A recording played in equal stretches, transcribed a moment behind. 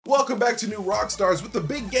Welcome back to New Rockstars. With the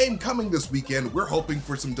big game coming this weekend, we're hoping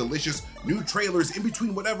for some delicious new trailers in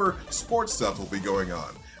between whatever sports stuff will be going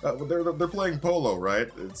on. They're playing polo, right?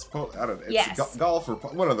 It's Yes. Golf or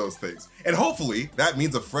one of those things. And hopefully that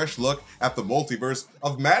means a fresh look at the multiverse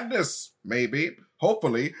of madness, maybe.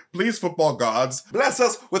 Hopefully, please football gods, bless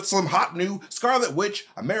us with some hot new Scarlet Witch,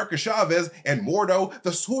 America Chavez, and Mordo,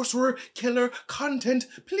 the Sorcerer Killer content,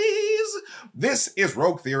 please. This is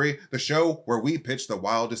Rogue Theory, the show where we pitch the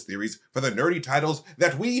wildest theories for the nerdy titles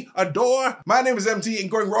that we adore. My name is MT,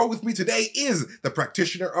 and going rogue with me today is the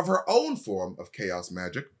practitioner of her own form of chaos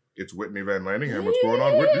magic. It's Whitney Van Lanningham. What's going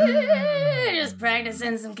on, Whitney? Just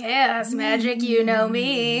practicing some chaos magic, you know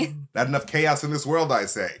me. Not enough chaos in this world, I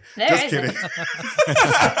say. There Just isn't. kidding.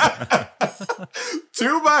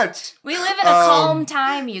 Too much. We live in a calm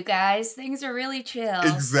time, you guys. Things are really chill.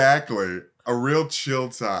 Exactly. A real chill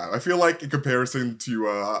time. I feel like in comparison to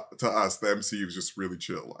us, the MCU is just really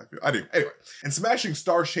chill. Anyway, and smashing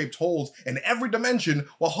star-shaped holes in every dimension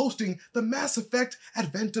while hosting the Mass Effect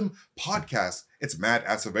Adventum podcast. It's Matt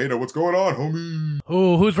Acevedo. What's going on, homie?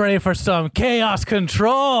 Ooh, who's ready for some chaos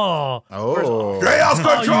control? Oh, chaos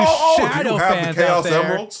control! All you Do Shadow you have fans the Chaos out there,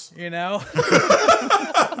 Emeralds? you know?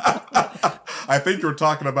 I think you're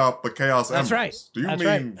talking about the Chaos That's Emeralds. right. Do you That's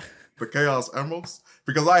mean the Chaos Emeralds?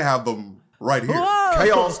 Because I have them right here. Whoa!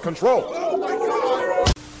 Chaos control.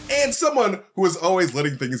 And someone who is always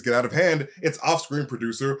letting things get out of hand, it's off-screen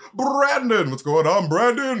producer Brandon. What's going on,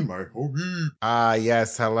 Brandon? My homie.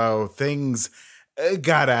 Yes, hello. Things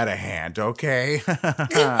got out of hand, okay?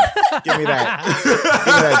 Give me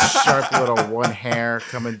that sharp little one hair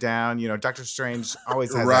coming down. You know, Doctor Strange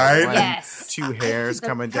always has Right? that one, Yes. two hairs The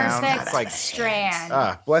coming down. perfect It's like,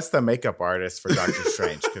 strand. bless the makeup artist for Doctor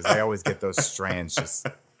Strange, because they always get those strands just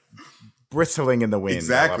bristling in the wind.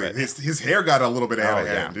 Exactly. I love it. His hair got a little bit out of Oh,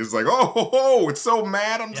 yeah. hand. He's like, oh, it's so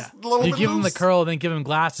mad. I'm just a little You bit give him the loose. curl, then give him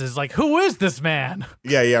glasses. Like, who is this man?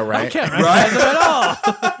 Yeah, I right. can't recognize him at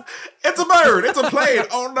all. It's a bird. It's a plane.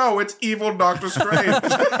 Oh, no, it's evil Doctor Strange.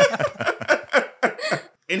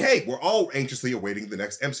 And hey, we're all anxiously awaiting the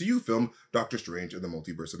next MCU film, Doctor Strange and the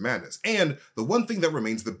Multiverse of Madness. And the one thing that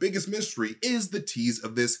remains the biggest mystery is the tease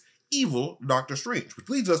of this evil Doctor Strange, which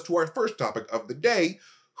leads us to our first topic of the day.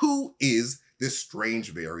 Who is this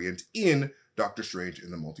strange variant in Doctor Strange in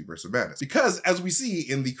the Multiverse of Madness? Because as we see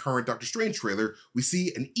in the current Doctor Strange trailer, we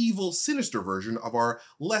see an evil, sinister version of our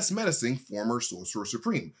less menacing former Sorcerer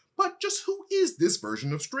Supreme. But just who is this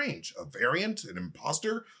version of Strange? A variant? An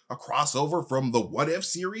imposter? A crossover from the What If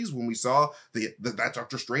series when we saw that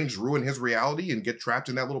Doctor Strange ruin his reality and get trapped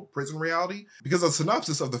in that little prison reality? Because a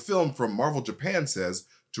synopsis of the film from Marvel Japan says,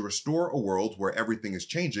 to restore a world where everything is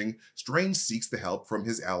changing, Strange seeks the help from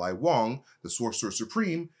his ally Wong, the Sorcerer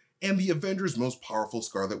Supreme, and the Avengers' most powerful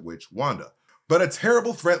Scarlet Witch, Wanda. But a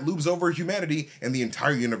terrible threat looms over humanity and the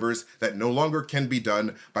entire universe that no longer can be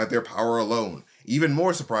done by their power alone. Even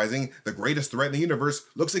more surprising, the greatest threat in the universe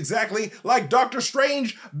looks exactly like Doctor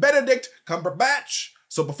Strange, Benedict Cumberbatch.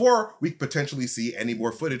 So before we potentially see any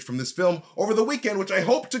more footage from this film over the weekend, which I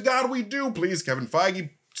hope to God we do, please, Kevin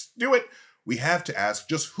Feige, just do it, we have to ask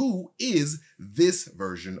just who is this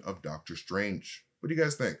version of Doctor Strange? What do you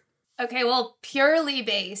guys think? Okay, well, purely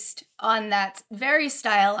based on that very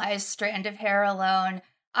stylized strand of hair alone,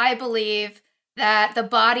 I believe that the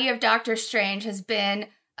body of Doctor Strange has been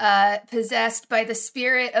possessed by the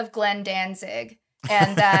spirit of Glenn Danzig,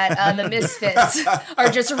 and that the Misfits are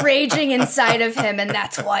just raging inside of him, and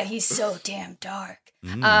that's why he's so damn dark.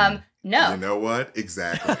 No. You know what?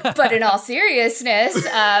 Exactly. But in all seriousness,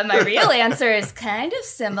 my real answer is kind of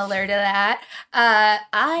similar to that.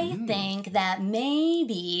 I think that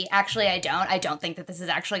maybe, actually I don't think that this is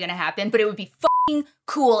actually going to happen, but it would be fucking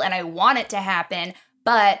cool and I want it to happen.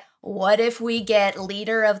 But what if we get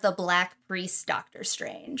leader of the Black Priest Doctor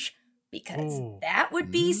Strange? Because that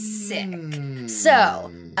would be sick.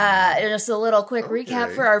 So, just a little quick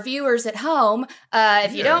recap for our viewers at home.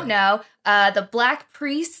 If you don't know, the Black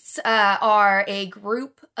Priests are a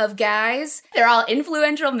group of guys. They're all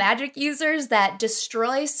influential magic users that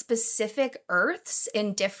destroy specific Earths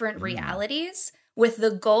in different realities with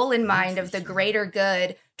the goal in mind of the greater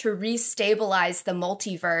good to restabilize the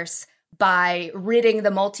multiverse by ridding the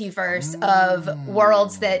multiverse of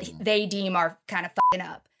worlds that they deem are kind of fucking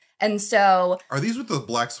up. And so... Are these with the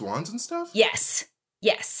Black Swans and stuff? Yes.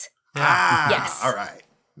 Yes. All right.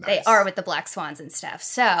 Nice. They are with the Black Swans and stuff.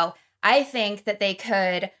 So I think that they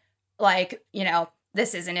could, like, you know,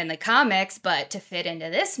 this isn't in the comics, but to fit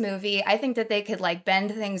into this movie, I think that they could, like,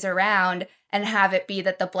 bend things around and have it be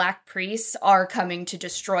that the Black Priests are coming to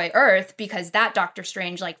destroy Earth because that Doctor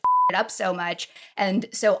Strange, like, it up so much. And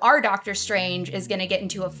so our Doctor Strange is going to get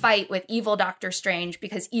into a fight with evil Doctor Strange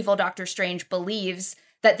because evil Doctor Strange believes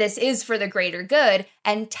that this is for the greater good.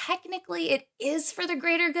 And technically it is for the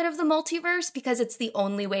greater good of the multiverse because it's the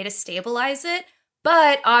only way to stabilize it.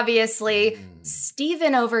 But obviously,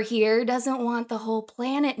 Steven over here doesn't want the whole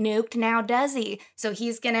planet nuked now, does he? So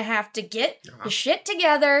he's going to have to get the shit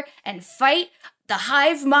together and fight the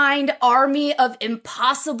hive mind army of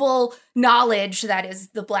impossible knowledge that is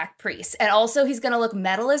the Black Priest. And also he's going to look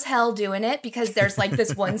metal as hell doing it because there's like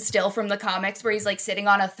this one still from the comics where he's like sitting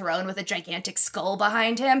on a throne with a gigantic skull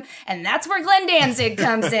behind him. And that's where Glenn Danzig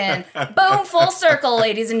comes in. Boom, full circle,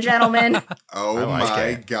 ladies and gentlemen. Oh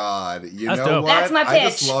my God. You That's know dope. what? That's my I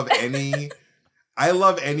just pitch. love I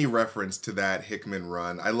love any reference to that Hickman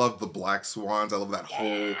run. I love the Black Swans. I love that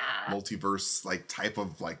whole multiverse like type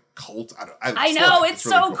of like cult. I know, it's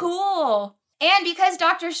really so cool. And because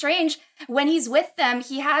Doctor Strange, when he's with them,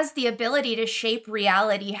 he has the ability to shape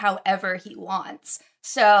reality however he wants.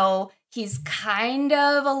 So he's kind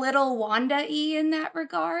of a little Wanda-y in that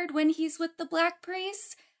regard when he's with the Black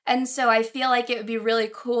Priest. And so I feel like it would be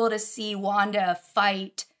really cool to see Wanda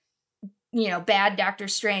fight, you know, bad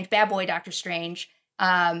boy Doctor Strange,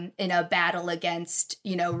 in a battle against,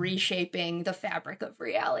 you know, reshaping the fabric of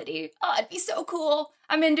reality. Oh, it'd be so cool.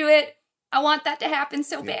 I'm into it. I want that to happen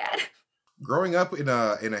so bad. Growing up in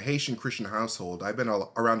a Haitian Christian household, I've been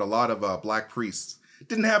around a lot of Black priests. It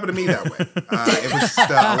didn't happen to me that way. It was just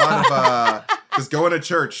a lot of just going to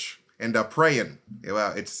church and praying.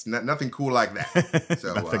 It's nothing cool like that.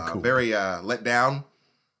 So cool. Very let down.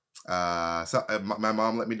 My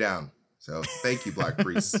mom let me down. So thank you, Black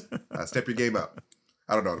priests. Step your game up.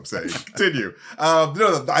 I don't know what I'm saying. Continue.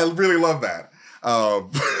 No, I really love that.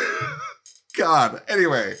 God.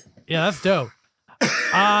 Anyway. Yeah, that's dope.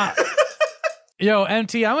 Yo,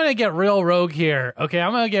 MT, I'm gonna get real rogue here. Okay,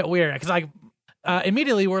 I'm gonna get weird because like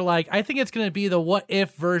immediately we're like, I think it's gonna be the what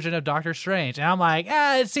if version of Doctor Strange, and I'm like,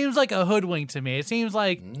 it seems like a hoodwink to me. It seems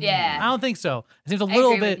like I don't think so. It seems a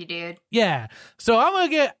little bit. With you, dude. Yeah. So I'm gonna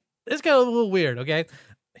get it's got a little weird. Okay,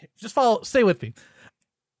 just stay with me.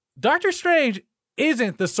 Doctor Strange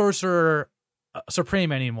isn't the Sorcerer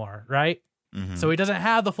Supreme anymore, right? Mm-hmm. So he doesn't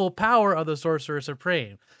have the full power of the Sorcerer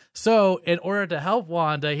Supreme. So in order to help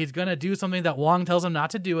Wanda, he's going to do something that Wong tells him not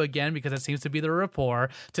to do again because it seems to be the rapport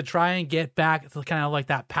to try and get back to kind of like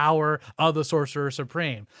that power of the Sorcerer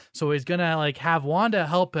Supreme. So he's going to like have Wanda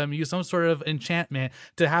help him use some sort of enchantment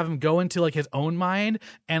to have him go into like his own mind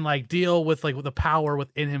and like deal with like the power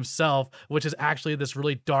within himself, which is actually this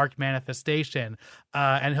really dark manifestation.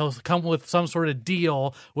 And he'll come with some sort of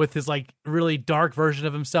deal with his like really dark version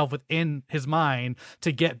of himself within his mind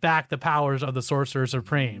to get back the powers of the Sorcerer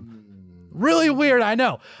Supreme. Really weird, I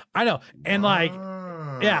know. And like,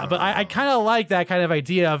 yeah, but I kind of like that kind of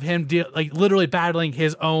idea of him like literally battling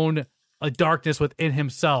his own like darkness within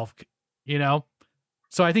himself, you know?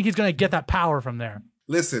 So I think he's going to get that power from there.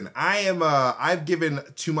 Listen, I've given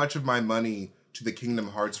too much of my money to the Kingdom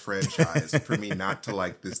Hearts franchise for me not to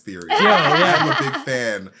like this theory. I'm a big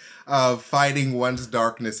fan of fighting one's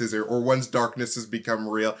darknesses or one's darknesses become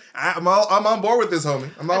real. I'm on board with this, homie.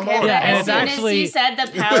 I'm on board. Yeah, and as soon as you said the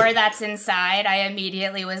power that's inside, I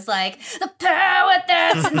immediately was like, the power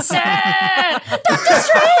that's inside! Doctor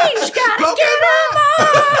Strange! Gotta get him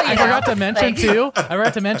on! I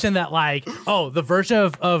forgot to mention that like, the version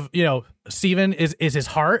of you know, Steven is his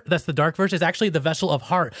heart. That's the dark version. Is actually the vessel of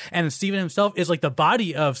heart, and Steven himself is like the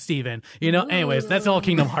body of Steven. You know. Anyways, that's all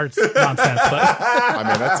Kingdom Hearts nonsense. But I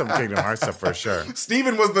mean, that's some Kingdom Hearts stuff for sure.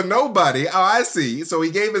 Steven was the nobody. Oh, I see. So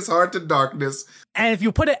he gave his heart to darkness. And if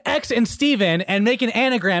you put an X in Steven and make an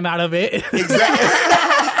anagram out of it, exactly.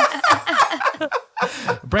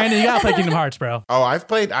 Brandon, you gotta play Kingdom Hearts, bro. Oh, I've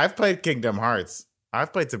played Kingdom Hearts.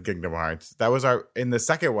 I've played some Kingdom Hearts. That was in the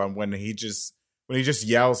second one when he just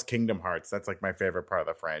yells Kingdom Hearts. That's like my favorite part of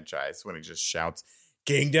the franchise, when he just shouts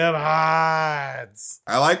Kingdom Hearts.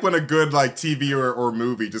 I like when a good like TV or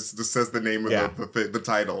movie just says the name of the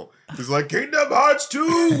title. It's like Kingdom Hearts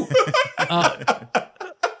 2.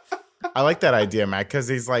 I like that idea, Matt, because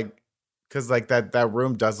that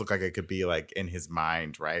room does look like it could be like in his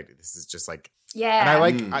mind, right? This is just like and I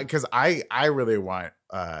like because I really want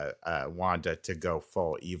Wanda to go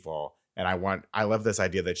full evil. And I love this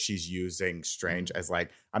idea that she's using Strange as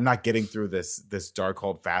like, I'm not getting through this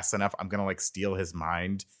Darkhold fast enough. I'm gonna like steal his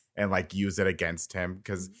mind and like use it against him.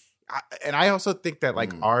 I also think that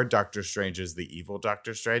like our Doctor Strange is the evil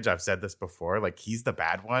Doctor Strange. I've said this before. Like he's the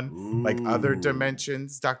bad one. Ooh. Like other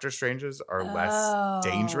dimensions, Doctor Stranges are less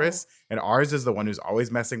dangerous, and ours is the one who's always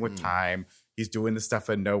messing with time. He's doing the stuff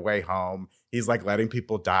in No Way Home. He's like letting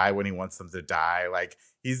people die when he wants them to die. Like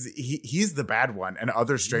he's the bad one, and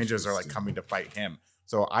other strangers are like coming to fight him.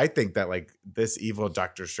 So I think that like this evil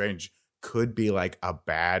Doctor Strange could be like a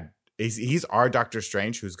bad. He's our Doctor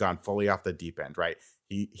Strange who's gone fully off the deep end, right?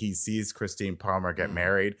 He sees Christine Palmer get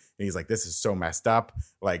married, and he's like, "This is so messed up.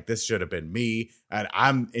 Like this should have been me."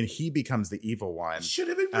 And he becomes the evil one. Should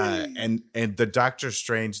have been me. And the Doctor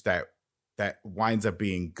Strange that winds up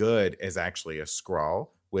being good is actually a Skrull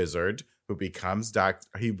wizard who becomes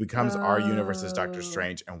our universe's Doctor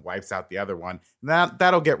Strange and wipes out the other one.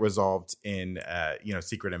 That'll get resolved in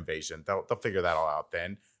Secret Invasion. They'll figure that all out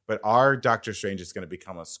then. But our Doctor Strange is going to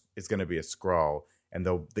be a Skrull. And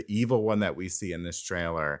the evil one that we see in this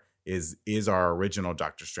trailer is our original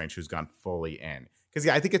Doctor Strange who's gone fully in. Because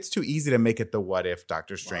I think it's too easy to make it the What If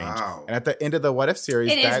Doctor Strange. Wow. And at the end of the What If series,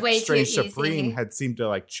 that Strange Supreme had seemed to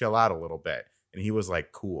like chill out a little bit, and he was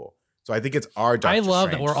like cool. So I think it's our Doctor Strange. I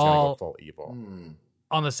love that we're all full evil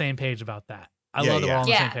on the same page about that. I love that we're all on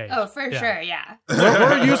the same page. Oh, for sure, yeah.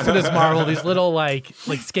 We're used to this Marvel, these little like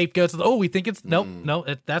scapegoats. Oh, we think it's no,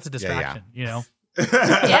 that's a distraction. You know. For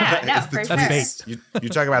sure. Bait. You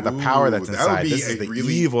talk about the power that's inside. This is the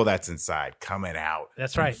evil that's inside coming out.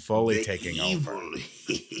 That's right. Fully taking over.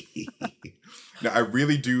 Now, I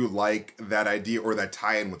really do like that idea or that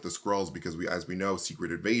tie-in with the Skrulls because as we know,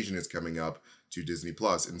 Secret Invasion is coming up to Disney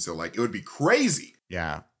Plus, and so like it would be crazy.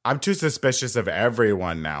 Yeah. I'm too suspicious of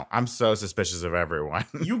everyone now. I'm so suspicious of everyone.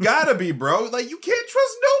 You gotta be, bro. Like you can't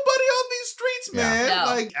trust nobody on these streets, man. No.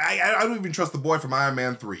 Like I don't even trust the boy from Iron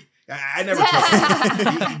Man 3. I never trust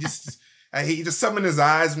him. He just summoned his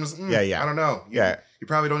eyes and was, I don't know. You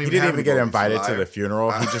probably don't even. He didn't even get invited to the funeral.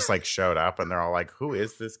 He just like showed up, and they're all like, "Who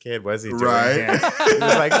is this kid? What is he doing here?" He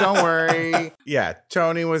was like, "Don't worry. Yeah,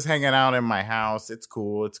 Tony was hanging out in my house. It's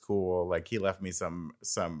cool. It's cool. Like he left me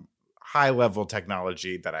some high level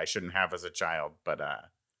technology that I shouldn't have as a child. But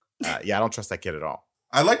I don't trust that kid at all."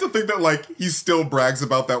 I like to think that like he still brags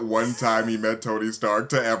about that one time he met Tony Stark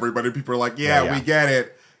to everybody. People are like, "Yeah, we get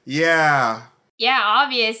it. Yeah." Yeah,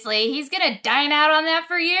 obviously. He's going to dine out on that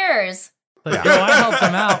for years. Like, I helped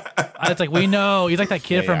him out. It's like, we know. He's like that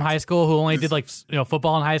kid from high school who only did like,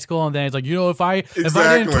 football in high school. And then he's like, if I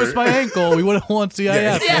didn't twist my ankle, we would have won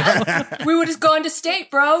CIF. Yeah. We would have gone to state,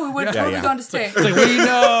 bro. We would have totally gone to state. It's like, we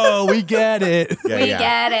know. We get it. We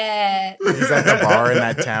get it. He's at the bar in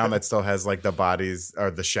that town that still has like the bodies or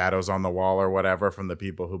the shadows on the wall or whatever from the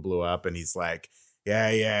people who blew up. And he's like,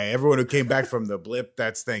 everyone who came back from the blip,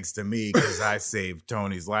 that's thanks to me because I saved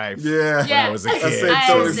Tony's life when I was a kid. I saved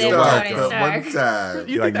Tony Stark one time.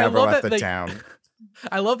 He like never left the town.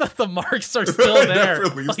 I love that the marks are still there.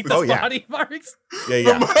 Like the body marks.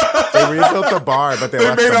 Yeah. They rebuilt the bar, but they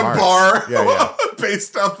left made the a marks. bar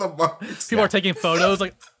based off the marks. People are taking photos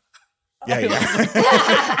like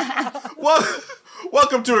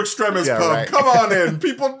Welcome to Extremis Pub. Right. Come on in.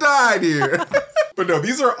 People died here. But no,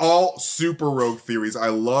 these are all super rogue theories. I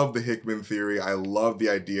love the Hickman theory. I love the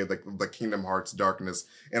idea of the Kingdom Hearts darkness.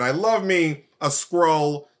 And I love me a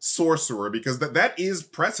Skrull sorcerer because that is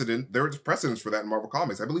precedent. There's precedence for that in Marvel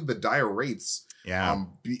Comics. I believe the Dire Wraiths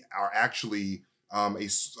are actually a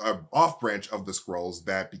off branch of the Skrulls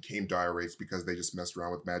that became Dire Wraiths because they just messed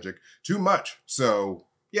around with magic too much. So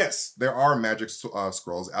yes, there are magic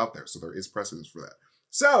Skrulls out there. So there is precedence for that.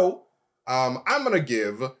 So I'm going to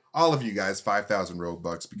give all of you guys 5,000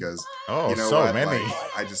 Robux because, many.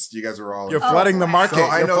 You guys are all... You're flooding the market.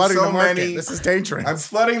 You're flooding the market. Many. This is dangerous. I'm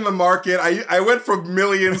flooding the market. I went from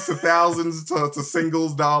millions to thousands to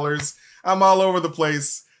singles dollars. I'm all over the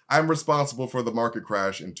place. I'm responsible for the market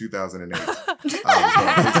crash in 2008. Basically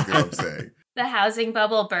what I'm saying. The housing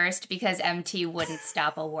bubble burst because MT wouldn't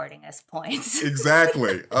stop awarding us points.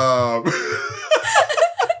 Exactly.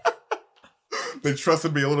 They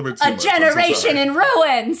trusted me a little bit too much. A generation in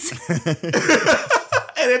ruins.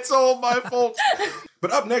 And it's all my fault.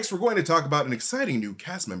 But up next, we're going to talk about an exciting new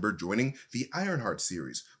cast member joining the Ironheart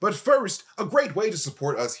series. But first, a great way to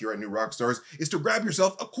support us here at New Rockstars is to grab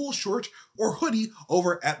yourself a cool shirt or hoodie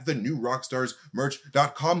over at the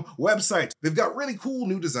newrockstarsmerch.com website. They've got really cool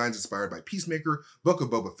new designs inspired by Peacemaker, Book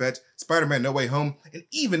of Boba Fett, Spider-Man No Way Home, and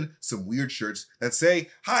even some weird shirts that say,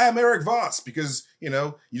 "Hi, I'm Eric Voss," because, you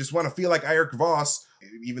just want to feel like Eric Voss,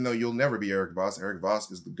 even though you'll never be Eric Voss. Eric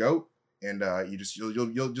Voss is the GOAT. And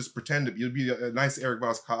you'll just pretend you'll be a nice Eric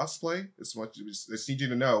Voss cosplay. I just need you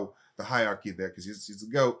to know the hierarchy there because he's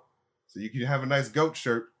a goat. So you can have a nice goat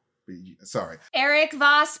shirt. Sorry, Eric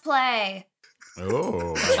Voss play.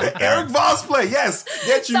 Oh, Eric Voss play. Yes,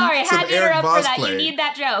 get you. Sorry, some had to Eric interrupt Voss for that. play. You need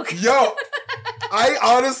that joke. Yo, I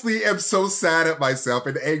honestly am so sad at myself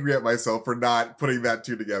and angry at myself for not putting that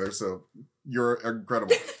two together. So You're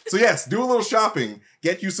incredible. So yes, do a little shopping,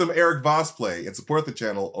 get you some Eric Voss play, and support the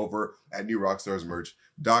channel over at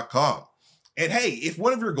newrockstarsmerch.com. And hey, if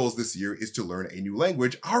one of your goals this year is to learn a new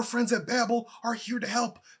language, our friends at Babbel are here to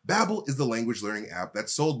help. Babbel is the language learning app that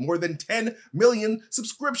sold more than 10 million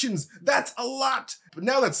subscriptions. That's a lot. But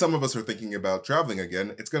now that some of us are thinking about traveling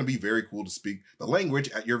again, it's going to be very cool to speak the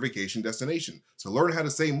language at your vacation destination. So learn how to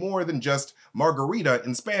say more than just margarita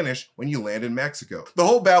in Spanish when you land in Mexico. The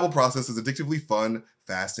whole Babbel process is addictively fun,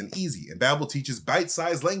 fast, and easy. And Babbel teaches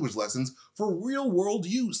bite-sized language lessons for real-world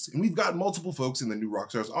use. And we've got multiple folks in the New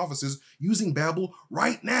Rockstars offices using Babbel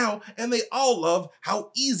right now, and they all love how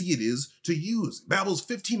easy it is to use. Babbel's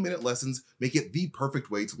 15-minute lessons make it the perfect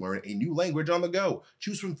way to learn a new language on the go.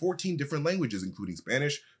 Choose from 14 different languages, including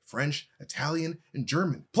Spanish, French, Italian, and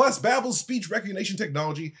German. Plus, Babbel's speech recognition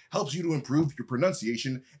technology helps you to improve your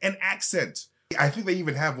pronunciation and accent. I think they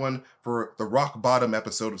even have one for the rock bottom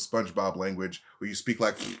episode of SpongeBob language where you speak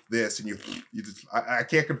like this and you just, I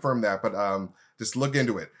can't confirm that, but just look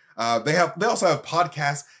into it. They also have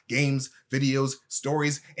podcasts, games, videos,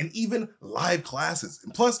 stories, and even live classes.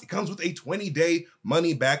 And plus, it comes with a 20-day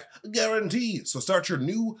money-back guarantee. So start your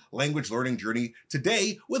new language learning journey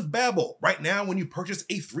today with Babbel. Right now, when you purchase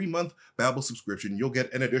a 3-month Babbel subscription, you'll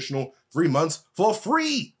get an additional 3 months for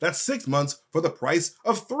free. That's 6 months for the price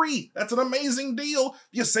of 3. That's an amazing deal.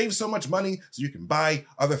 You save so much money so you can buy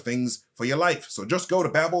other things for your life. So just go to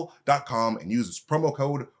Babbel.com and use this promo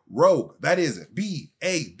code ROGUE. That is BABBEL.com,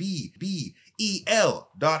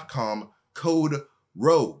 code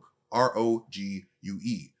ROGUE,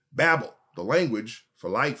 ROGUE. Babbel, the language for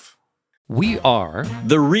life. We are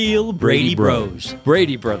the real Brady Bros.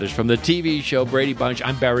 Brady Brothers from the TV show Brady Bunch.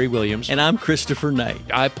 I'm Barry Williams. And I'm Christopher Knight.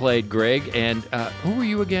 I played Greg, and who were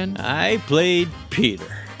you again? I played Peter.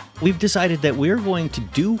 We've decided that we're going to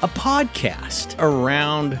do a podcast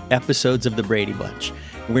around episodes of the Brady Bunch.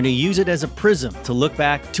 We're going to use it as a prism to look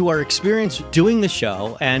back to our experience doing the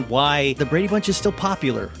show and why the Brady Bunch is still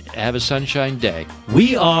popular. Have a sunshine day.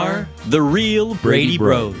 We are the real Brady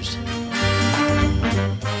Bros.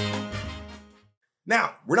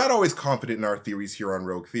 Now, we're not always confident in our theories here on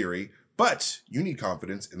Rogue Theory, but you need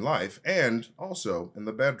confidence in life and also in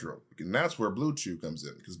the bedroom. And that's where Blue Chew comes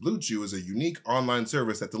in, because Blue Chew is a unique online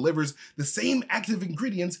service that delivers the same active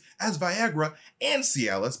ingredients as Viagra and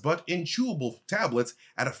Cialis, but in chewable tablets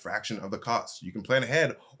at a fraction of the cost. You can plan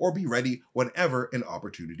ahead or be ready whenever an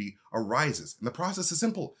opportunity arises. And the process is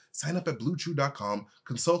simple. Sign up at BlueChew.com,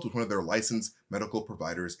 consult with one of their licensed medical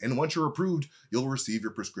providers, and once you're approved, you'll receive your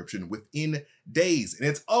prescription within days. And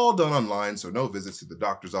it's all done online, so no visits to the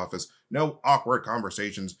doctor's office, no awkward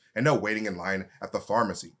conversations, and no waiting in line at the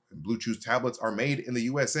pharmacy. And Blue Chew's tablets are made in the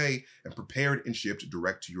USA and prepared and shipped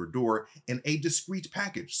direct to your door in a discreet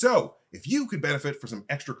package. So, if you could benefit from some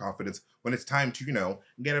extra confidence when it's time to,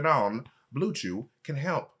 get it on, Blue Chew can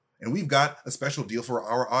help. And we've got a special deal for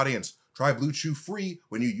our audience. Try Blue Chew free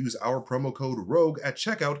when you use our promo code ROGUE at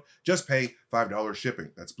checkout. Just pay $5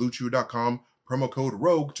 shipping. That's BlueChew.com, promo code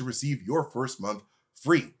ROGUE to receive your first month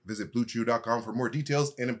free. Visit BlueChew.com for more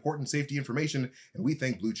details and important safety information. And we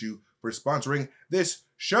thank Blue Chew for sponsoring this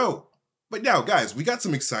show. But now, guys, we got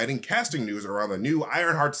some exciting casting news around the new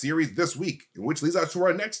Ironheart series this week, which leads us to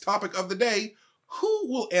our next topic of the day.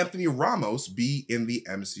 Who will Anthony Ramos be in the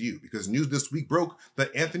MCU? Because news this week broke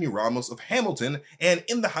that Anthony Ramos of Hamilton and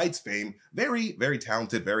In the Heights fame, very, very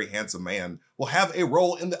talented, very handsome man, will have a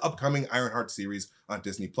role in the upcoming Ironheart series on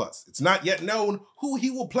Disney+. It's not yet known who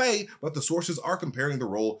he will play, but the sources are comparing the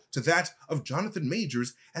role to that of Jonathan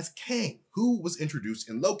Majors as Kang, who was introduced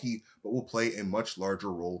in Loki, but will play a much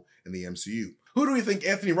larger role in the MCU. Who do we think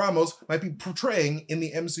Anthony Ramos might be portraying in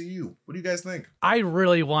the MCU? What do you guys think? I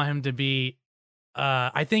really want him to be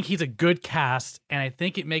I think he's a good cast, and I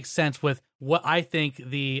think it makes sense with what I think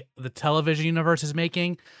the television universe is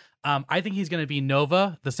making. I think he's going to be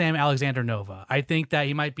Nova, the Sam Alexander Nova. I think that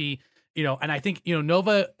he might be, and I think,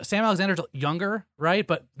 Nova, Sam Alexander's younger, right?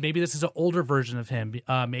 But maybe this is an older version of him.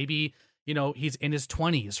 Maybe, he's in his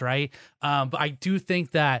 20s, right? But I do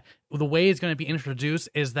think that the way it's going to be introduced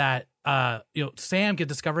is that, Sam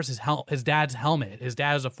discovers his dad's helmet. His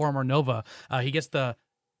dad is a former Nova. He gets the,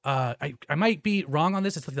 I might be wrong on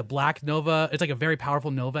this. It's like the Black Nova. It's like a very powerful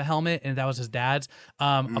Nova helmet, and that was his dad's.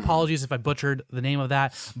 Apologies if I butchered the name of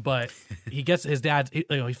that, but he gets his dad's.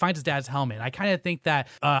 He finds his dad's helmet. I kind of think that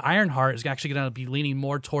Ironheart is actually going to be leaning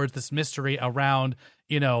more towards this mystery around,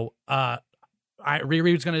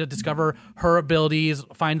 Riri's going to discover her abilities,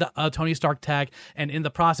 find the Tony Stark tech, and in the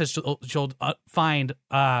process, she'll find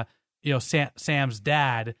Sam's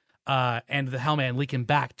dad and the helmet and leak him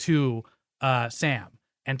back to Sam.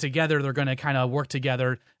 and together they're going to kind of work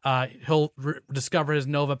together. He'll discover his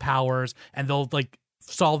Nova powers, and they'll like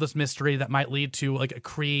solve this mystery that might lead to like a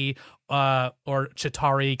Kree or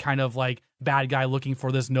Chitauri kind of like bad guy looking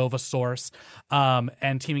for this Nova source,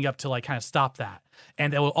 and teaming up to like kind of stop that.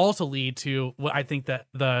 And it will also lead to what I think that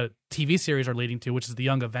the TV series are leading to, which is the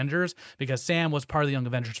Young Avengers, because Sam was part of the Young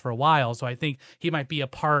Avengers for a while. So I think he might be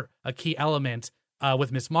a key element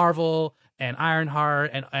with Ms. Marvel and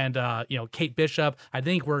Ironheart and Kate Bishop. I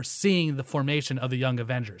think we're seeing the formation of the Young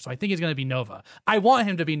Avengers. So I think he's going to be Nova. I want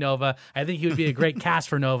him to be Nova. I think he would be a great cast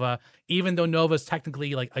for Nova, even though Nova's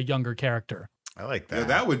technically like a younger character. I like that. Yeah,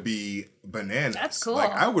 that would be bananas. That's cool.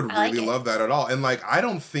 Like, I would really like love that at all. And like, I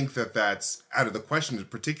don't think that that's out of the question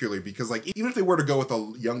particularly, because like, even if they were to go with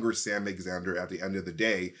a younger Sam Alexander at the end of the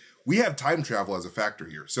day, we have time travel as a factor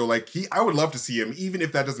here. So like, I would love to see him, even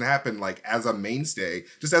if that doesn't happen, like as a mainstay,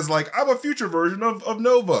 just as like, I'm a future version of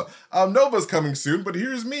Nova. Nova's coming soon, but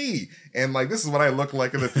here's me. And like, this is what I look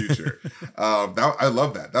like in the future. I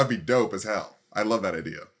love that. That'd be dope as hell. I love that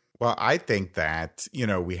idea. Well, I think that,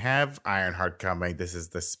 we have Ironheart coming. This is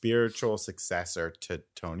the spiritual successor to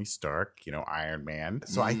Tony Stark, Iron Man.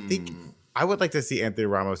 So I think I would like to see Anthony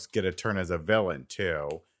Ramos get a turn as a villain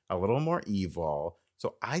too, a little more evil.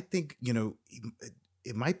 So I think,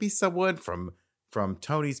 it might be someone from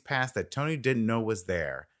Tony's past that Tony didn't know was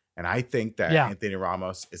there. And I think that Anthony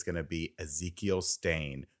Ramos is going to be Ezekiel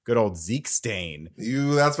Stane. Good old Zeke Stane.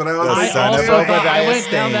 That's what I was I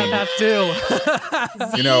went down that path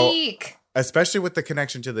too. Zeke. Especially with the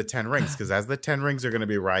connection to the 10 rings, because as the 10 rings are going to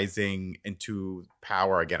be rising into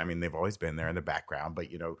power again, I mean, they've always been there in the background, but,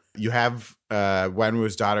 you have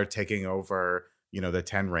Wenwu's daughter taking over, the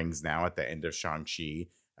 10 rings now at the end of Shang-Chi.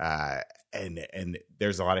 And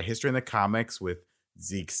there's a lot of history in the comics with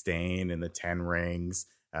Zeke Stane and the 10 rings.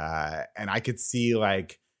 And I could see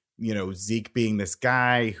like, Zeke being this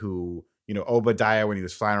guy who, Obadiah, when he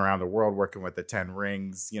was flying around the world working with the 10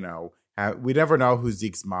 rings, we never know who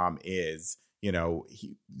Zeke's mom is.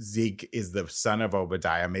 Zeke is the son of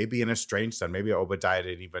Obadiah, maybe an estranged son. Maybe Obadiah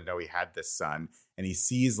didn't even know he had this son. And he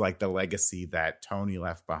sees like the legacy that Tony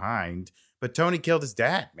left behind. But Tony killed his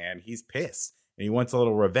dad, man. He's pissed. And he wants a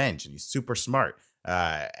little revenge. And he's super smart.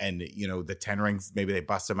 And the 10 rings, maybe they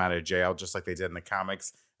bust him out of jail just like they did in the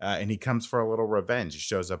comics. And he comes for a little revenge. He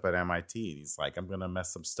shows up at MIT and he's like, I'm going to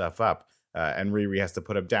mess some stuff up. And Riri has to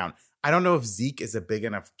put him down. I don't know if Zeke is a big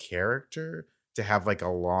enough character to have like a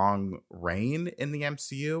long reign in the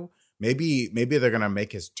MCU. Maybe they're going to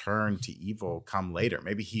make his turn to evil come later.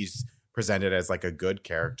 Maybe he's presented as like a good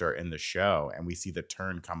character in the show and we see the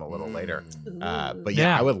turn come a little later. But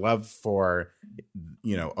I would love for,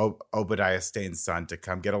 Obadiah Stane's son to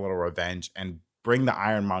come get a little revenge and bring the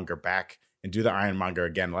Ironmonger back and do the Ironmonger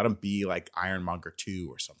again. Let him be like Ironmonger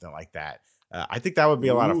 2 or something like that. I think that would be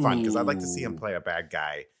a lot of fun because I'd like to see him play a bad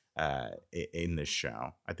guy in this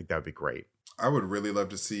show. I think that would be great. I would really love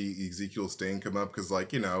to see Ezekiel Stane come up because,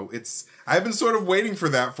 like, I've been sort of waiting for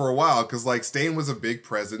that for a while because, like, Stane was a big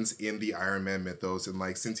presence in the Iron Man mythos. And,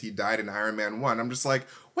 like, since he died in Iron Man 1, I'm just like,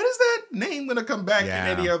 when is that name going to come back in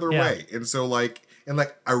any other way? And so, like,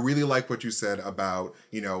 I really like what you said about,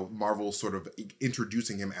 Marvel sort of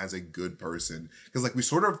introducing him as a good person. Because, like, we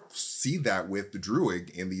sort of see that with the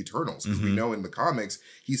Druid in the Eternals. Because we know in the comics,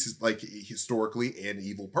 he's, like, historically an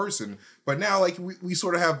evil person. But now, like, we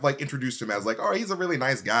sort of have, like, introduced him as, like, oh, he's a really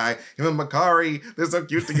nice guy. Him and Makari, they're so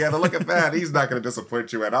cute together. Look at that. He's not going to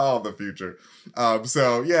disappoint you at all in the future.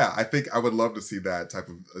 So, yeah, I think I would love to see that type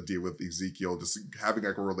of a deal with Ezekiel. Just having,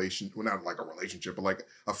 like, not like a relationship, but, like,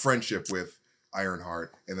 a friendship with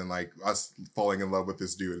Ironheart, and then like us falling in love with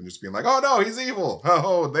this dude and just being like, oh no, he's evil.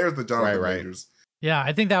 Oh, there's the Jonathan Majors. Yeah,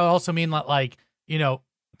 I think that would also mean that, like,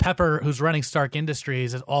 Pepper, who's running Stark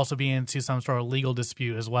Industries, is also being into some sort of legal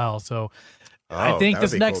dispute as well. So I think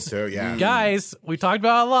this next cool too, guys, we talked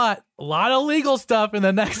about a lot of legal stuff in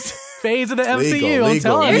the next phase of the MCU. I'm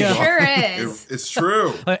telling you, it sure is. It's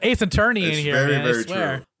true. Ace Attorney in here. Very, man, very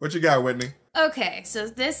true. What you got, Whitney? Okay, so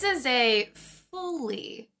this is a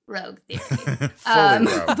fully rogue theory.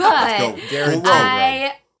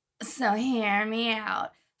 So hear me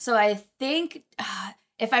out. So I think,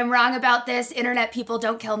 if I'm wrong about this, internet people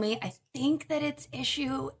don't kill me. I think that it's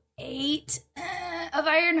issue 8 of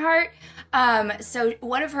Ironheart. So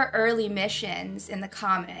one of her early missions in the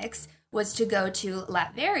comics was to go to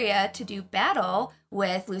Latveria to do battle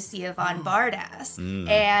with Lucia von Bardas.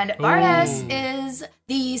 And Bardas is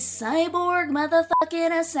the cyborg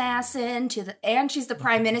motherfucking assassin and she's the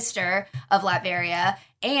prime minister of Latveria.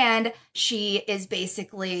 And she is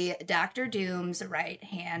basically Dr. Doom's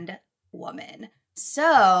right-hand woman.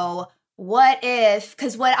 So what if,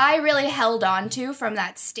 because what I really held on to from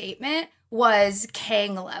that statement was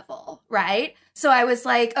Kang level, right? So I was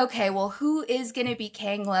like, okay, well, who is going to be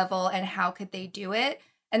Kang level and how could they do it?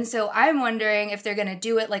 And so I'm wondering if they're going to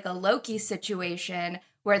do it like a Loki situation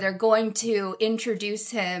where they're going to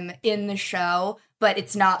introduce him in the show, but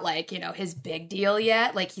it's not like, you know, his big deal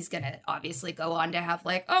yet. Like, he's going to obviously go on to have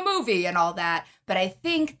like a movie and all that. But I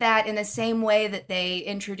think that in the same way that they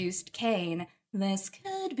introduced Kane, this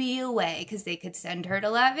could be a way, because they could send her to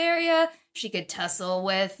Latveria. She could tussle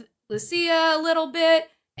with Lucia a little bit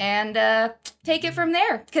and take it from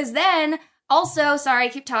there. Because then, also, sorry, I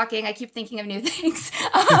keep talking. I keep thinking of new things.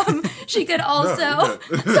 She could also,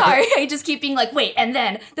 sorry, I just keep being like, wait, and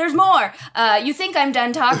then there's more. You think I'm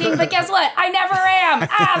done talking, but guess what? I never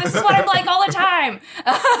am. This is what I'm like all the time.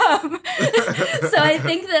 So I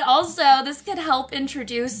think that also this could help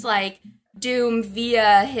introduce like Doom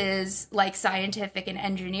via his like scientific and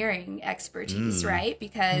engineering expertise, right?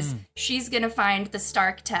 Because she's going to find the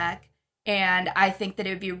Stark tech, and I think that it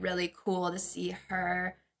would be really cool to see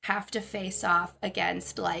her have to face off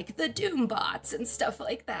against like the Doom bots and stuff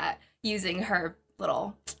like that using her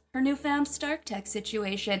newfound Stark tech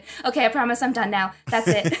situation. Okay, I promise I'm done now. That's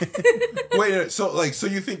it. Wait, so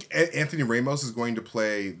you think Anthony Ramos is going to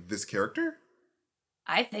play this character?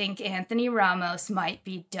 I think Anthony Ramos might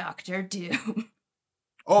be Dr. Doom.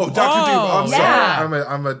 Oh, Dr. Doom. I'm yeah.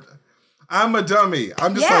 sorry. I'm a dummy.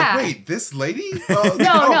 I'm just like, wait, this lady? No,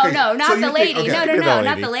 not the lady. No,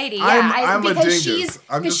 not the lady. Yeah, because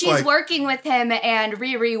she's working with him, and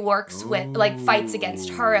Riri works with, like, fights against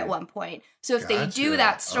her at one point. So if they do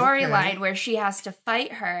that storyline where she has to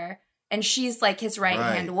fight her, and she's like his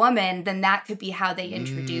right-hand woman, then that could be how they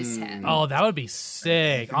introduce him. Oh, that would be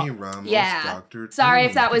sick. Ramos, yeah. Dr. Sorry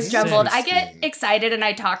if that was jumbled. I get excited and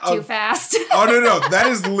I talk too fast. No. That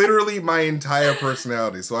is literally my entire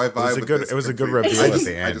personality. So I vibe with this. It was a good reveal at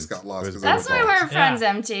the end. I just got lost. That's why we're friends,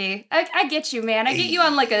 MT. I get you, man. I get you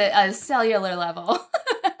on like a cellular level.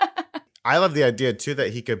 I love the idea, too,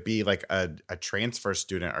 that he could be like a transfer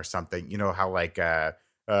student or something. You know how like...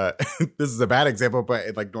 this is a bad example, but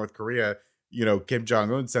in like North Korea, you know, Kim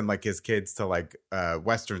Jong-un send like his kids to like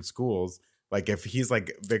Western schools. Like if he's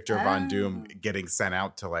like Victor Von Doom getting sent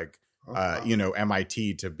out to like you know,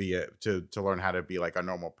 MIT to be to learn how to be like a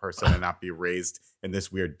normal person and not be raised in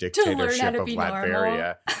this weird dictatorship of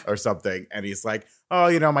Latveria or something. And he's like, oh,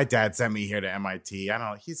 you know, my dad sent me here to MIT. I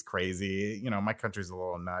don't know, he's crazy. You know, my country's a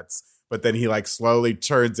little nuts. But then he like slowly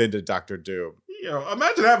turns into Dr. Doom. You know,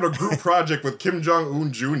 imagine having a group project with Kim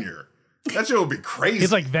Jong-un Jr. That shit would be crazy.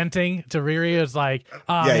 He's like venting to Riri. It's like,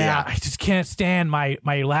 I just can't stand my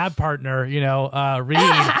lab partner, you know, Reed.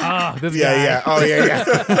 This guy.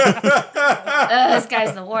 This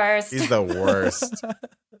guy's the worst. He's the worst.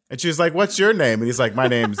 And she's like, what's your name? And he's like, my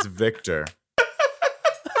name's Victor.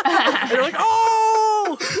 And you're like,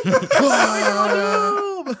 oh!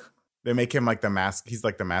 They make him like the mask. He's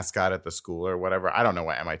like the mascot at the school or whatever. I don't know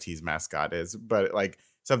what MIT's mascot is, but like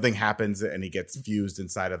something happens and he gets fused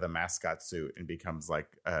inside of the mascot suit and becomes like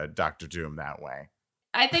Dr. Doom that way.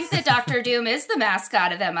 I think that Dr. Doom is the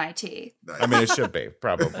mascot of MIT. I mean, it should be,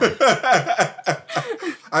 probably.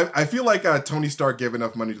 I feel like Tony Stark gave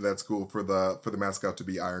enough money to that school for the mascot to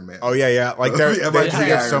be Iron Man. Oh, yeah. Like they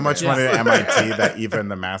give so much money to MIT that even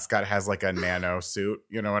the mascot has like a nano suit.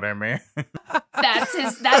 You know what I mean?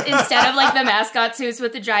 That instead of like the mascot suits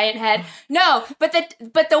with the giant head. No, but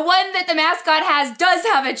the one that the mascot has does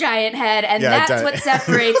have a giant head, and that's what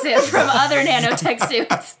separates it from other nanotech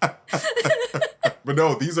suits. But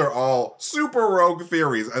no, these are all super rogue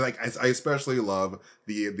theories. I especially love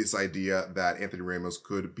this idea that Anthony Ramos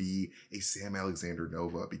could be a Sam Alexander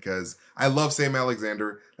Nova, because I love Sam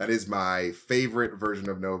Alexander. That is my favorite version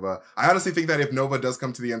of Nova. I honestly think that if Nova does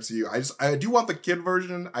come to the MCU, I do want the kid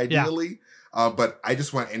version ideally, but I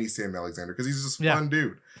just want any Sam Alexander because he's just a fun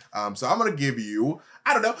dude. So I'm gonna give you,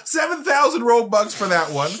 I don't know, 7,000 Robux for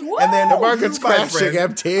that one. Woo! And then the market's crashing,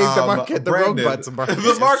 MT. The market, the Robucks market.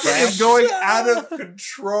 The market is going out of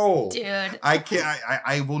control. Dude. I can't,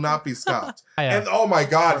 I will not be stopped. And oh my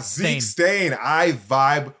God, Zeke Stain. I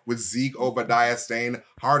vibe with Zeke Obadiah Stain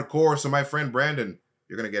hardcore. So my friend Brandon,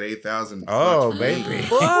 you're going to get 8,000. Oh, baby.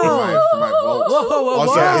 For my vault.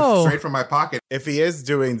 Also, straight from my pocket. If he is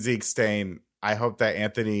doing Zeke Stain, I hope that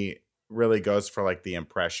Anthony really goes for like the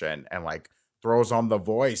impression and like throws on the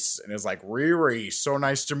voice and is like, Riri, so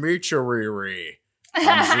nice to meet you, Riri.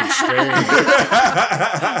 I'm Zeke Stain.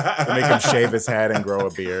 Make him shave his head and grow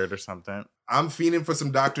a beard or something. I'm fiending for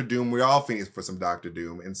some Dr. Doom. We're all fiending for some Dr.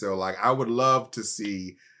 Doom. And so like, I would love to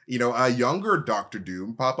see, you know, a younger Dr.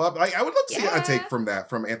 Doom pop up. I would love to see a take from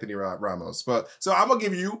Anthony Ramos. But so I'm going to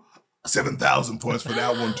give you 7,000 points for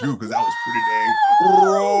that one too, because that was pretty dang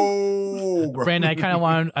rogue. Brandon, I kind of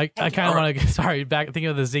want to. Sorry, back thinking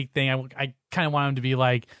of the Zeke thing. I kind of want him to be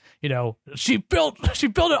like, you know, she built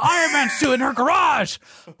an Iron Man suit in her garage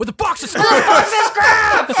with a box of scraps.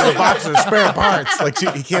 A box of spare parts. Like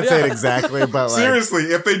he can't say it exactly, but like, seriously,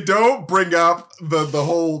 if they don't bring up the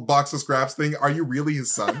whole box of scraps thing, are you really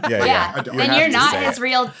his son? Yeah. Then you're not his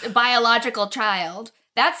real biological child.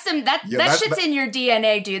 That's that shit's in your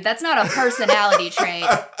DNA, dude. That's not a personality trait.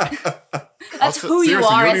 That's also, who you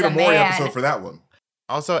are as a man. More episode for that one.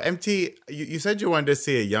 Also, MT, you said you wanted to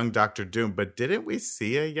see a young Doctor Doom, but didn't we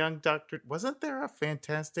see a young Doctor? Wasn't there a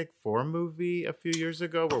Fantastic Four movie a few years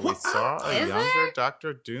ago where we saw a younger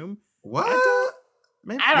Doctor Doom? What?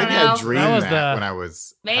 Maybe I don't know. I dreamed that when I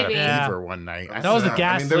was had a fever one night. That was the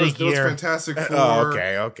gas leak there was Fantastic Four. Oh,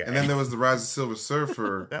 okay. And then there was the Rise of Silver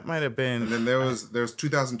Surfer. That might have been. And then there was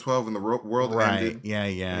 2012 when the world ended.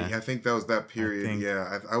 Yeah. I think that was that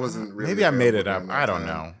period. I wasn't really. Maybe I made it up. I don't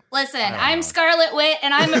know. Listen, I'm Scarlet Wit,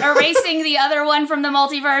 and I'm erasing the other one from the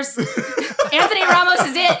multiverse. Anthony Ramos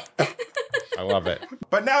is it. I love it.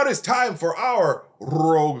 But now it is time for our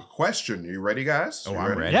rogue question. You ready, guys? Oh,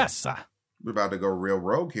 I'm ready. Yes. We're about to go real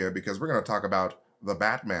rogue here because we're going to talk about the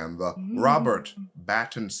Batman, the Robert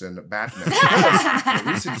Pattinson Batman. In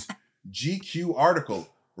a recent GQ article,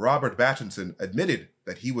 Robert Pattinson admitted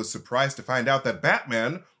that he was surprised to find out that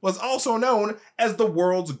Batman was also known as the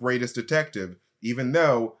world's greatest detective, even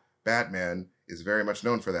though Batman is very much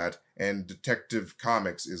known for that, and Detective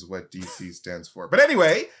Comics is what DC stands for. But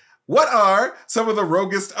anyway, what are some of the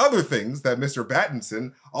roguest other things that Mr.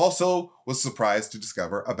 Pattinson also was surprised to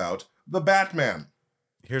discover about the Batman?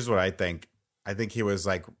 Here's what I think. I think he was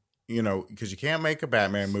like, you know, because you can't make a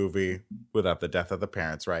Batman movie without the death of the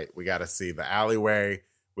parents, right? We got to see the alleyway.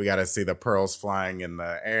 We got to see the pearls flying in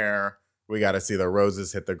the air. We got to see the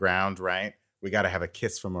roses hit the ground, right? We got to have a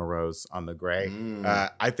kiss from a rose on the gray.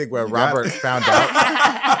 I think when Robert found out,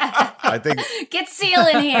 I think get Seal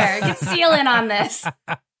in here. Get Seal in on this.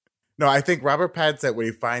 No, I think Robert Pattinson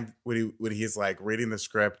when he's like reading the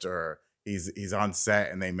script or he's on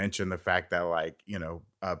set and they mention the fact that like, you know,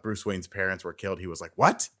 Bruce Wayne's parents were killed. He was like,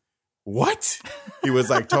 what? He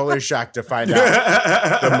was like totally shocked to find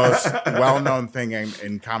out the most well-known thing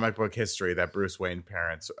in comic book history, that Bruce Wayne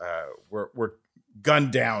parents were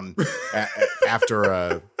gunned down after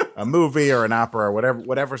a movie or an opera or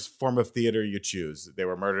whatever form of theater you choose. They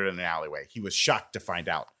were murdered in an alleyway. He was shocked to find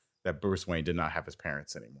out that Bruce Wayne did not have his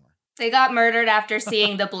parents anymore. They got murdered after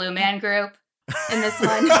seeing the Blue Man Group in this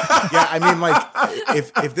one. Yeah, I mean, like,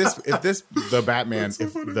 if the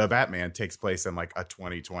Batman takes place in like a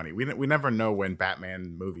 2020, we never know when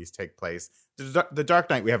Batman movies take place. The Dark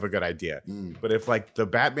Knight, we have a good idea, but if like the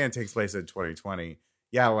Batman takes place in 2020,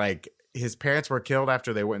 yeah, like his parents were killed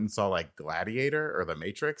after they went and saw like Gladiator or The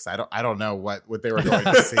Matrix. I don't know what they were going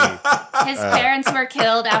to see. His parents were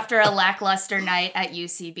killed after a lackluster night at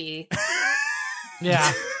UCB.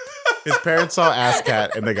 Yeah. His parents saw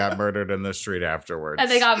ASCAT and they got murdered in the street afterwards. And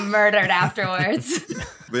they got murdered afterwards.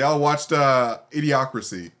 They all watched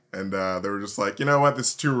Idiocracy and they were just like, you know what? This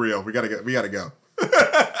is too real. We gotta go.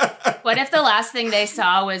 What if the last thing they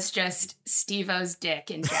saw was just Steve-O's dick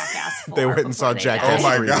in Jackass 4? They went and saw Jackass. Oh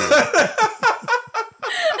my God.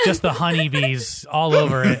 Just the honeybees all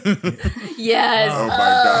over it. Yes. Oh my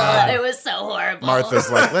God. It was so horrible. Martha's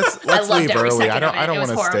like, let's leave early. I don't want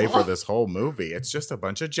to stay horrible. for this whole movie. It's just a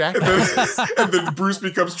bunch of jackasses. And then Bruce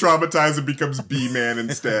becomes traumatized and becomes B-Man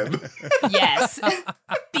instead. Yes.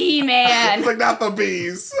 B-Man. It's like, not the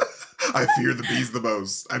bees. I fear the bees the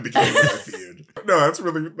most. I became what I feared. No, that's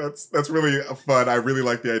really fun. I really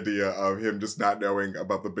like the idea of him just not knowing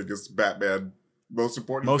about the biggest Batman, most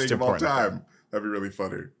important thing of all time. That'd be really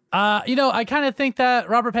funny. You know, I kind of think that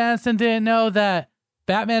Robert Pattinson didn't know that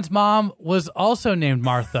Batman's mom was also named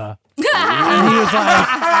Martha. And he was like,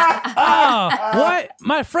 oh, what?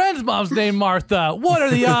 My friend's mom's named Martha. What are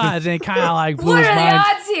the odds? And it kind of like blew his mind. What are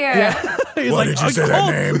the odds here? Yeah. He's Why like, did you say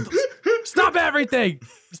that name? Stop everything.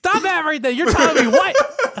 Stop everything. You're telling me what?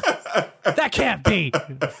 That can't be.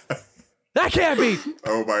 That can't be.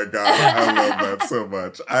 Oh my God. I love that so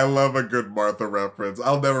much. I love a good Martha reference.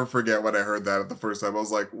 I'll never forget when I heard that the first time. I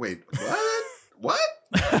was like, wait, what?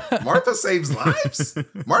 Martha saves lives?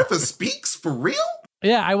 Martha speaks for real?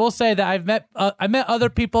 Yeah, I will say that I met other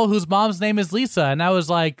people whose mom's name is Lisa, and I was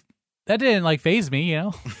like, that didn't like faze me, you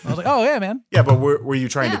know? I was like, oh yeah, man. Yeah, but were you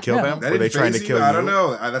trying to kill them? That were they trying to kill you? I don't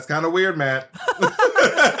know. That's kind of weird, Matt.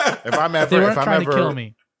 They weren't trying to kill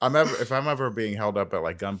me. if I'm ever being held up at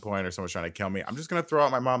like gunpoint or someone's trying to kill me, I'm just gonna throw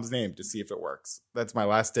out my mom's name to see if it works. That's my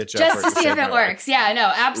last ditch effort. Just to see if it works. Yeah,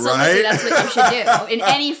 no, absolutely. Right? That's what you should do in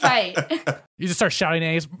any fight. You just start shouting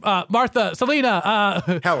names. Martha, Selena,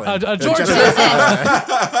 Helen, George, Susan.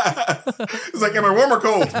 It's like, am I warm or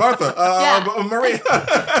cold? Martha, Maria.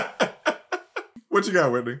 What you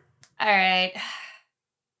got, Whitney? All right.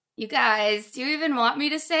 You guys, do you even want me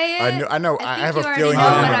to say it? I know. I have a know feeling what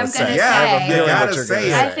I'm going to say. Yeah, I have a feeling what you're going to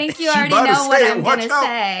say. I think you already know what I'm going to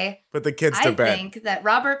say. Put the kids to bed. I think that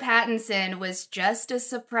Robert Pattinson was just as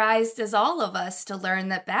surprised as all of us to learn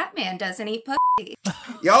that Batman doesn't eat pussy.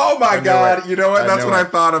 Oh my God. You know what? That's what I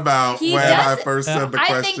thought about when I first said the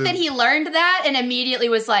question. I think that he learned that and immediately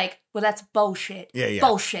was like, well, that's bullshit. Yeah.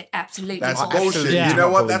 Bullshit. Absolutely. That's bullshit. Yeah. You know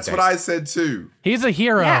what? That's what I said too. He's a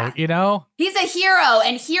hero, you know? He's a hero,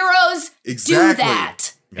 and heroes do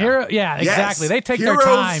that. Yeah, exactly. They take heroes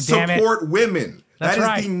their time, damn it. Support women. That's that is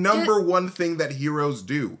right. the number one thing that heroes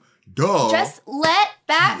do. Duh. Just let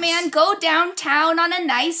Batman go downtown on a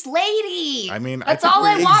nice lady. I mean, that's all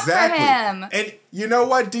I want for him. And you know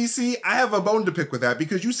what, DC? I have a bone to pick with that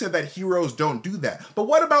because you said that heroes don't do that. But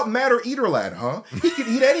what about Matter Eater Lad, huh? He could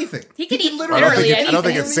eat anything. He could eat literally anything. I don't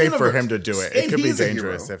think in it's the safe for universe. him to do it. It could be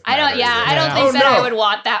dangerous. If I don't think that I would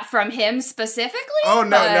want that from him specifically. Oh,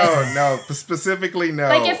 no. Specifically, no.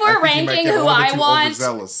 Like, if we're ranking who I want,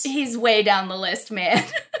 overzealous. He's way down the list, man.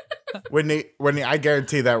 Whitney, I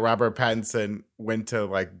guarantee that Robert Pattinson went to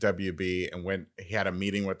like WB and he had a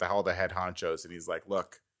meeting with all the head honchos, and he's like,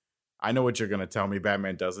 "Look, I know what you're gonna tell me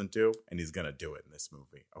Batman doesn't do, and he's gonna do it in this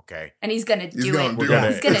movie, okay? And he's gonna do it. He's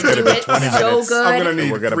gonna do it so good. I'm gonna need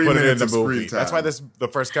we're gonna put it in the movie. That's why the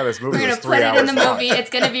first cut of this movie is 3 hours. We're gonna put it in the movie. It's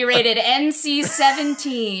gonna be rated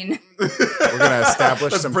NC-17. We're gonna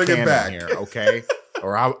establish some canon here, okay?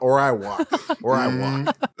 Or I walk. Or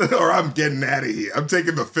I'm getting out of here. I'm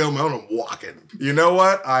taking the film out and I'm walking. You know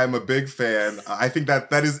what? I'm a big fan. I think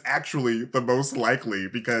that is actually the most likely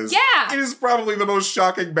because it is probably the most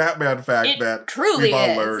shocking Batman fact that truly we've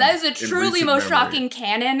all learned. That is the truly most shocking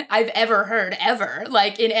canon I've ever heard, ever.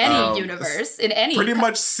 Like in any universe, in any. Pretty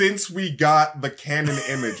much since we got the canon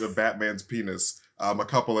image of Batman's penis a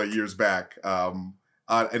couple of years back.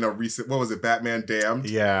 In a recent, what was it, Batman Damned?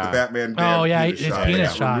 Yeah. The Batman Damned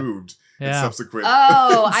penis shot removed in subsequent.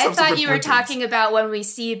 Oh, I thought you were talking about when we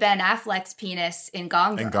see Ben Affleck's penis in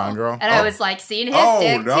Gone Girl. In Gone Girl? And I was like, seeing his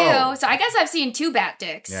dick too. So I guess I've seen 2 bat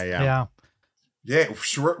dicks. Yeah. Yeah,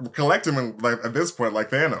 sure. Collect them at this point, like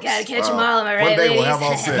Thanos. Gotta catch them all, am I right, one day ladies? we'll have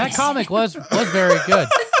all 6. That comic was very good.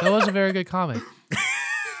 That was a very good comic.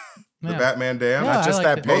 The Batman Damned? Not just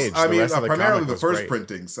that page. Primarily the first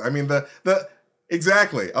printings. I mean, the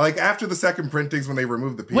exactly. Like, after the second printings, when they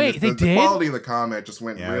removed the penis, the quality of the comic just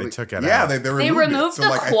went really... they took it out. They removed the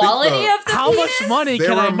quality of the How penis? much money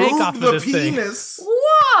can I make off of this penis. thing?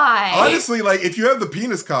 Why? Honestly, like, if you have the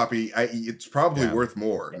penis copy, it's probably worth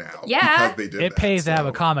more now. Yeah. Because they did It pays to have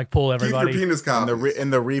a comic pull, everybody. Keep your penis copy. In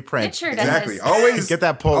the reprint. It sure does. Exactly. Always get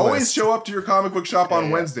that pull Always list. show up to your comic book shop on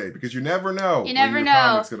Wednesday because you never know. You never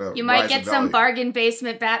know. You might get some bargain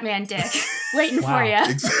basement Batman dick waiting for you.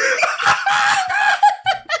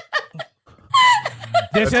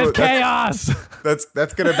 This is chaos.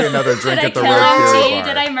 That's gonna be another drink at the Red Red Fury Bar.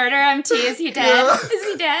 Did I murder MT? Is he dead? Is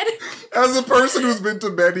he dead? As a person who's been to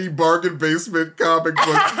many bargain basement comic book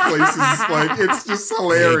places, like, it's just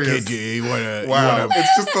hilarious. Hey, kid, wow,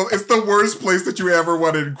 it's the worst place that you ever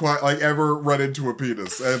want to ever run into a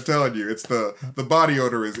penis. I'm telling you, it's the body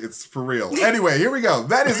odor it's for real. Anyway, here we go.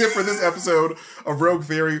 That is it for this episode of Rogue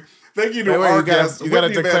Theory. Thank you to our guest. You got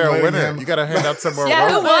to declare a winner. You got to hand out some more. Yeah,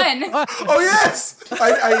 who won? Oh yes,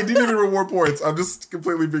 I didn't even reward points. I'm just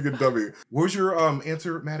completely being a dummy. What was your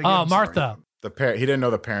answer, Matt? Again? Martha. He didn't know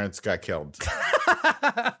the parents got killed.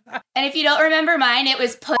 And if you don't remember mine, it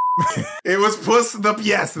was puss. It was puss.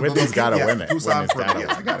 Whitney's got to win it.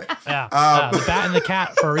 I got it. Yeah, the bat and the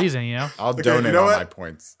cat for a reason, you know. I'll donate all my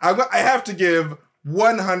points. I have to give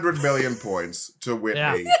 100 million points to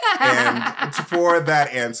Whitney and for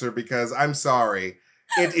that answer because I'm sorry,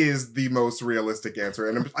 it is the most realistic answer,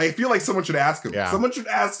 and I feel like someone should ask him. Yeah. Someone should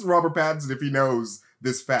ask Robert Pattinson if he knows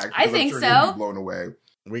this fact. I think I'm sure so. He'll be blown away.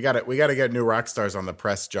 We got to get new rock stars on the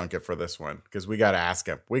press junket for this one because we got to ask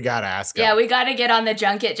him. Yeah, we got to get on the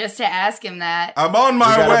junket just to ask him that. I'm on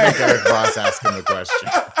my way. Make Eric Voss ask him the question.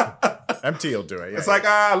 MT will do it. Yeah, it's like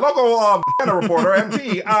local reporter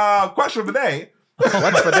MT. Question of the day.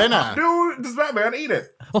 What's for dinner? Does Batman eat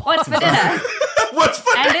it? What's for dinner? What's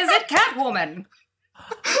for dinner? And is it Catwoman?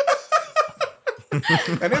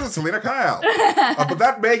 And this is Selena Kyle. But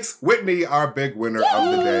that makes Whitney our big winner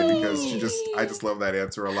of the day because I just love that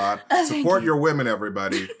answer a lot. Support your women,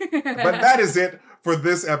 everybody. But that is it for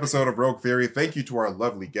this episode of Rogue Theory. Thank you to our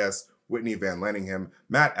lovely guests, Whitney Van Lanningham,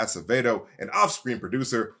 Matt Acevedo, and off-screen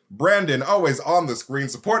producer Brandon, always on the screen.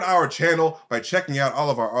 Support our channel by checking out all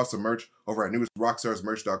of our awesome merch over at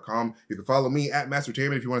newestrockstarsmerch.com. You can follow me at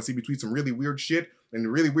Mastertainment if you want to see me tweet some really weird shit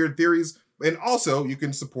and really weird theories. And also, you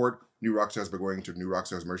can support New Rockstars by going to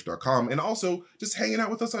newrockstarsmerch.com and also just hanging out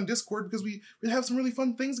with us on Discord because we have some really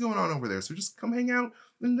fun things going on over there. So just come hang out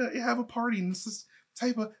and have a party and just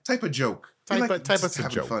type a joke. Type us a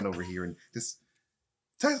having joke. Fun over here and just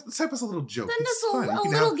type us a little joke. Send It's us fun. a You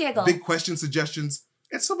can little have giggle. Big question suggestions.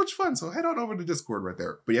 It's so much fun. So head on over to Discord right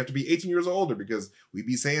there. But you have to be 18 years or older because we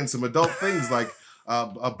be saying some adult things like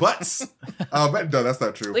butts. But no, that's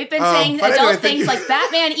not true. We've been saying adult things like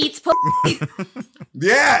Batman eats pussy.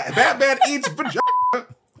 Yeah, Batman eats vagina.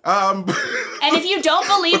 And if you don't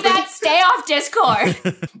believe that, stay off Discord.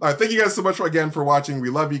 All right, thank you guys so much again for watching. We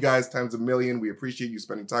love you guys times a million. We appreciate you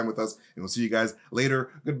spending time with us, and we'll see you guys later.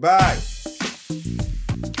 Goodbye.